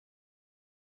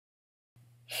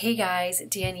Hey guys,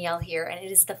 Danielle here, and it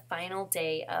is the final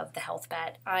day of the health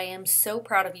bet. I am so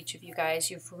proud of each of you guys.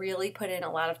 You've really put in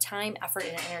a lot of time, effort,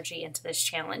 and energy into this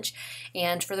challenge.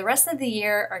 And for the rest of the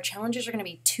year, our challenges are going to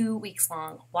be 2 weeks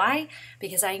long. Why?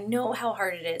 Because I know how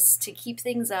hard it is to keep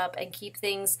things up and keep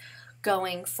things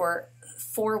going for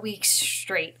 4 weeks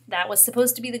straight. That was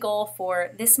supposed to be the goal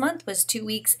for this month, was 2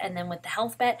 weeks, and then with the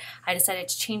health bet I decided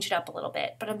to change it up a little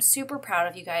bit. But I'm super proud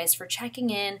of you guys for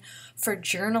checking in, for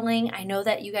journaling. I know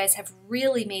that you guys have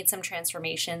really made some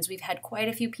transformations. We've had quite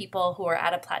a few people who are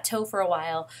at a plateau for a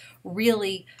while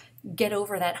really get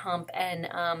over that hump and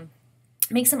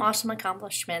make some awesome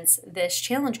accomplishments this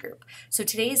challenge group. So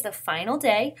today is the final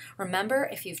day. Remember,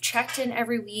 if you've checked in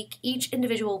every week, each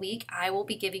individual week, I will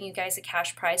be giving you guys a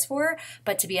cash prize for.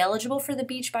 But to be eligible for the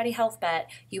Beachbody Health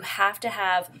Bet, you have to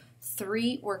have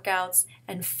 3 workouts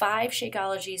and 5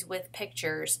 Shakeologies with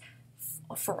pictures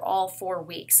for all 4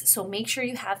 weeks. So make sure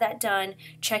you have that done.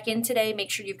 Check in today.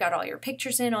 Make sure you've got all your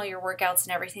pictures in, all your workouts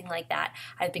and everything like that.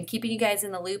 I've been keeping you guys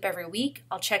in the loop every week.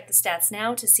 I'll check the stats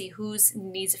now to see who's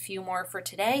needs a few more for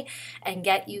today and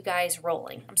get you guys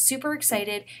rolling. I'm super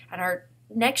excited, and our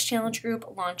next challenge group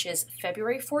launches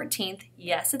February 14th.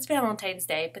 Yes, it's Valentine's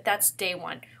Day, but that's day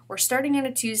 1. We're starting on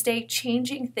a Tuesday,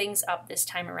 changing things up this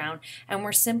time around, and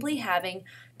we're simply having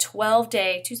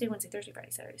 12-day, Tuesday, Wednesday, Thursday,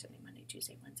 Friday, Saturday, Sunday, Monday,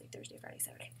 Tuesday, Wednesday, Thursday, Friday,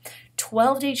 Saturday,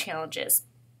 12-day challenges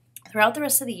throughout the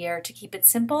rest of the year to keep it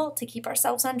simple, to keep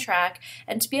ourselves on track,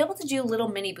 and to be able to do little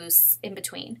mini boosts in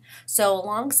between. So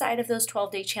alongside of those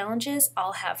 12-day challenges,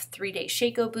 I'll have 3-day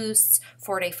Shako boosts,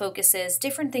 4-day focuses,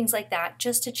 different things like that,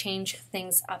 just to change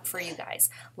things up for you guys.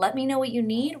 Let me know what you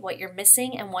need, what you're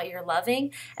missing, and what you're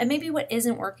loving, and maybe what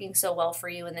isn't working so well for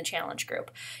you in the challenge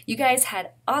group. You guys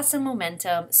had awesome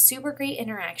momentum, super great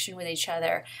interaction with each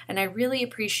other, and I really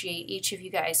appreciate each of you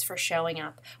guys for showing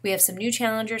up. We have some new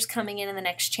challengers coming in the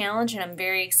next challenge, and I'm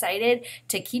very excited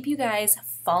to keep you guys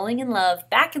falling in love,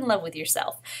 back in love with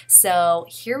yourself. So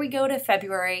here we go to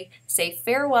February. Say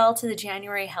farewell to the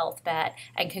January health bet,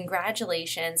 and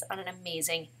congratulations on an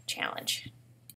amazing challenge.